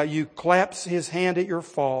news about you claps his hand at your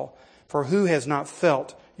fall, for who has not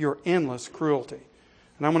felt your endless cruelty?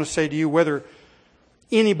 And I'm going to say to you, whether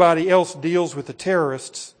anybody else deals with the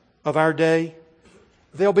terrorists of our day,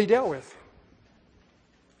 they'll be dealt with.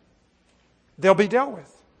 They'll be dealt with.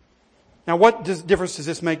 Now, what difference does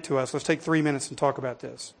this make to us? Let's take 3 minutes and talk about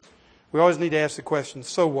this. We always need to ask the question,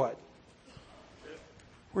 so what?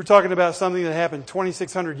 We're talking about something that happened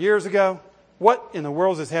 2,600 years ago. What in the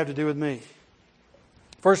world does this have to do with me?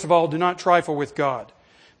 First of all, do not trifle with God.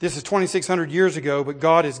 This is 2,600 years ago, but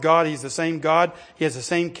God is God. He's the same God. He has the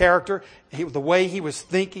same character. The way He was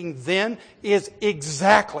thinking then is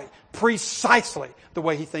exactly, precisely the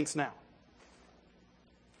way He thinks now.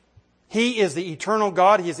 He is the eternal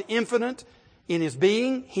God. He is infinite in His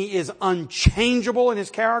being. He is unchangeable in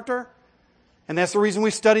His character. And that's the reason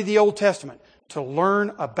we study the Old Testament, to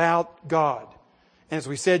learn about God. And as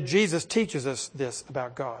we said, Jesus teaches us this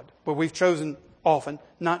about God. But we've chosen often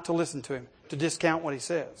not to listen to Him, to discount what He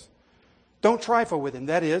says. Don't trifle with Him.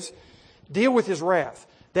 That is, deal with His wrath.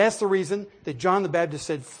 That's the reason that John the Baptist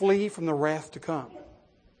said, flee from the wrath to come.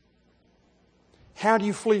 How do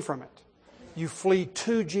you flee from it? You flee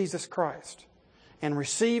to Jesus Christ and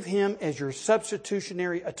receive Him as your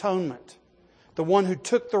substitutionary atonement, the one who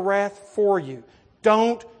took the wrath for you.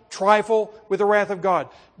 Don't trifle with the wrath of God.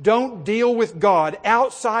 Don't deal with God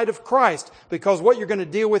outside of Christ, because what you're going to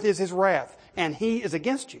deal with is His wrath, and He is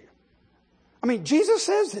against you. I mean, Jesus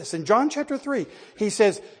says this in John chapter 3. He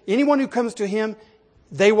says, anyone who comes to Him,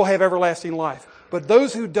 they will have everlasting life. But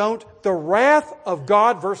those who don't, the wrath of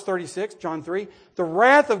God, verse 36, John 3, the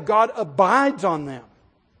wrath of God abides on them.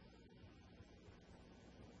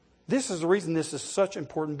 This is the reason this is such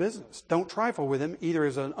important business. Don't trifle with Him, either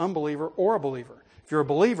as an unbeliever or a believer. If you're a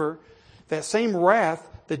believer, that same wrath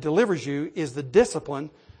that delivers you is the discipline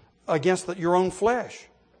against your own flesh.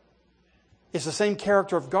 It's the same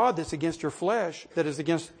character of God that's against your flesh that is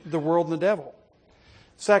against the world and the devil.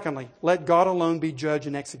 Secondly, let God alone be judge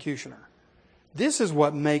and executioner. This is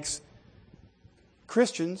what makes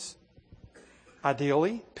Christians,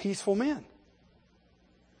 ideally, peaceful men.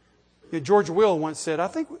 You know, George Will once said, I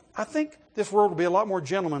think this world would be a lot more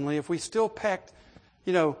gentlemanly if we still packed,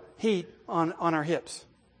 heat on our hips.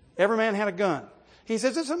 Every man had a gun. He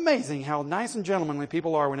says, it's amazing how nice and gentlemanly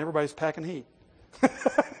people are when everybody's packing heat.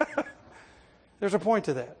 There's a point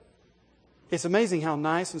to that. It's amazing how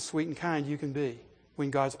nice and sweet and kind you can be when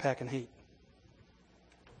God's packing heat.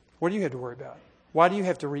 What do you have to worry about? Why do you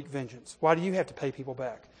have to wreak vengeance? Why do you have to pay people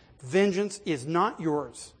back? Vengeance is not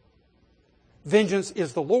yours. Vengeance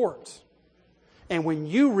is the Lord's. And when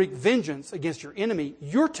you wreak vengeance against your enemy,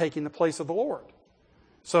 you're taking the place of the Lord.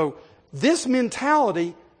 So this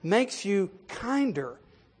mentality makes you kinder,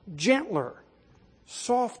 gentler,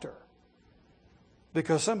 softer,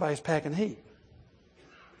 because somebody's packing heat.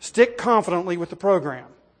 Stick confidently with the program.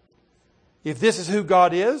 If this is who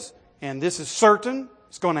God is, and this is certain,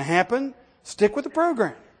 it's going to happen, stick with the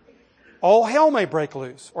program. All hell may break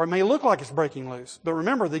loose, or it may look like it's breaking loose. But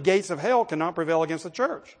remember, the gates of hell cannot prevail against the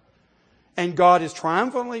church. And God is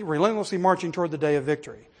triumphantly, relentlessly marching toward the day of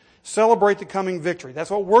victory. Celebrate the coming victory. That's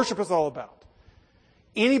what worship is all about.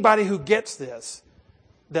 Anybody who gets this,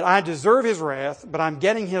 that I deserve His wrath, but I'm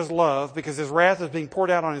getting His love because His wrath is being poured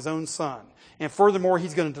out on His own Son. And furthermore,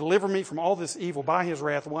 He's going to deliver me from all this evil by His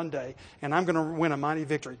wrath one day, and I'm going to win a mighty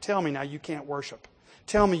victory. Tell me now you can't worship.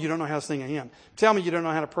 Tell me you don't know how to sing a hymn. Tell me you don't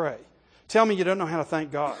know how to pray. Tell me you don't know how to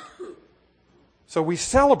thank God. So we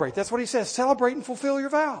celebrate. That's what he says. Celebrate and fulfill your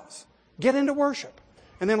vows. Get into worship.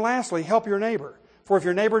 And then lastly, help your neighbor. For if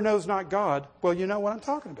your neighbor knows not God, well, you know what I'm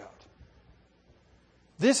talking about.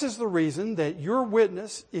 This is the reason that your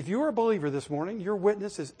witness, if you're a believer this morning, your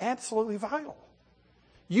witness is absolutely vital.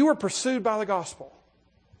 You were pursued by the gospel.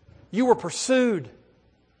 You were pursued.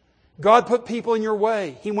 God put people in your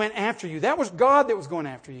way. He went after you. That was God that was going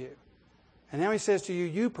after you. And now He says to you,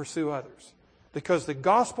 you pursue others. Because the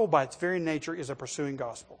gospel, by its very nature, is a pursuing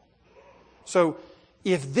gospel. So,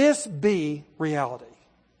 if this be reality,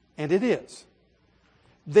 and it is,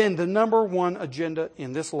 then the number one agenda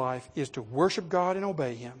in this life is to worship God and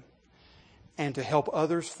obey Him, and to help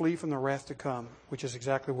others flee from the wrath to come, which is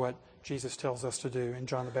exactly what Jesus tells us to do and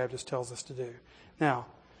John the Baptist tells us to do. Now,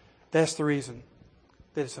 that's the reason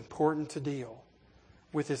that it's important to deal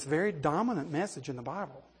with this very dominant message in the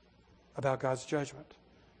Bible about God's judgment.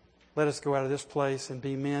 Let us go out of this place and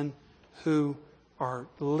be men who are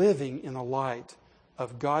living in the light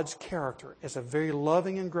of God's character as a very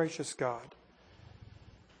loving and gracious God,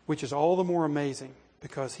 which is all the more amazing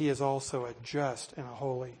because He is also a just and a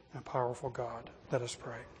holy and powerful God. Let us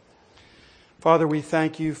pray. Father, we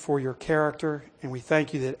thank You for Your character, and we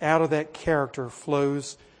thank You that out of that character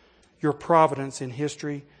flows Your providence in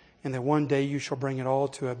history, and that one day You shall bring it all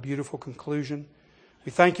to a beautiful conclusion.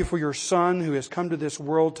 We thank You for Your Son who has come to this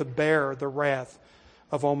world to bear the wrath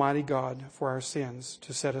of Almighty God for our sins,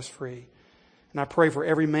 to set us free. And I pray for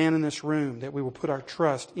every man in this room that we will put our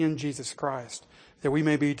trust in Jesus Christ, that we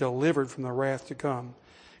may be delivered from the wrath to come,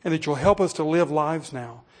 and that You'll help us to live lives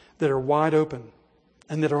now that are wide open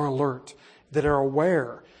and that are alert, that are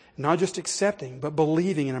aware, not just accepting, but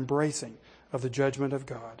believing and embracing of the judgment of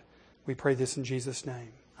God. We pray this in Jesus'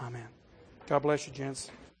 name. Amen. God bless you, gents.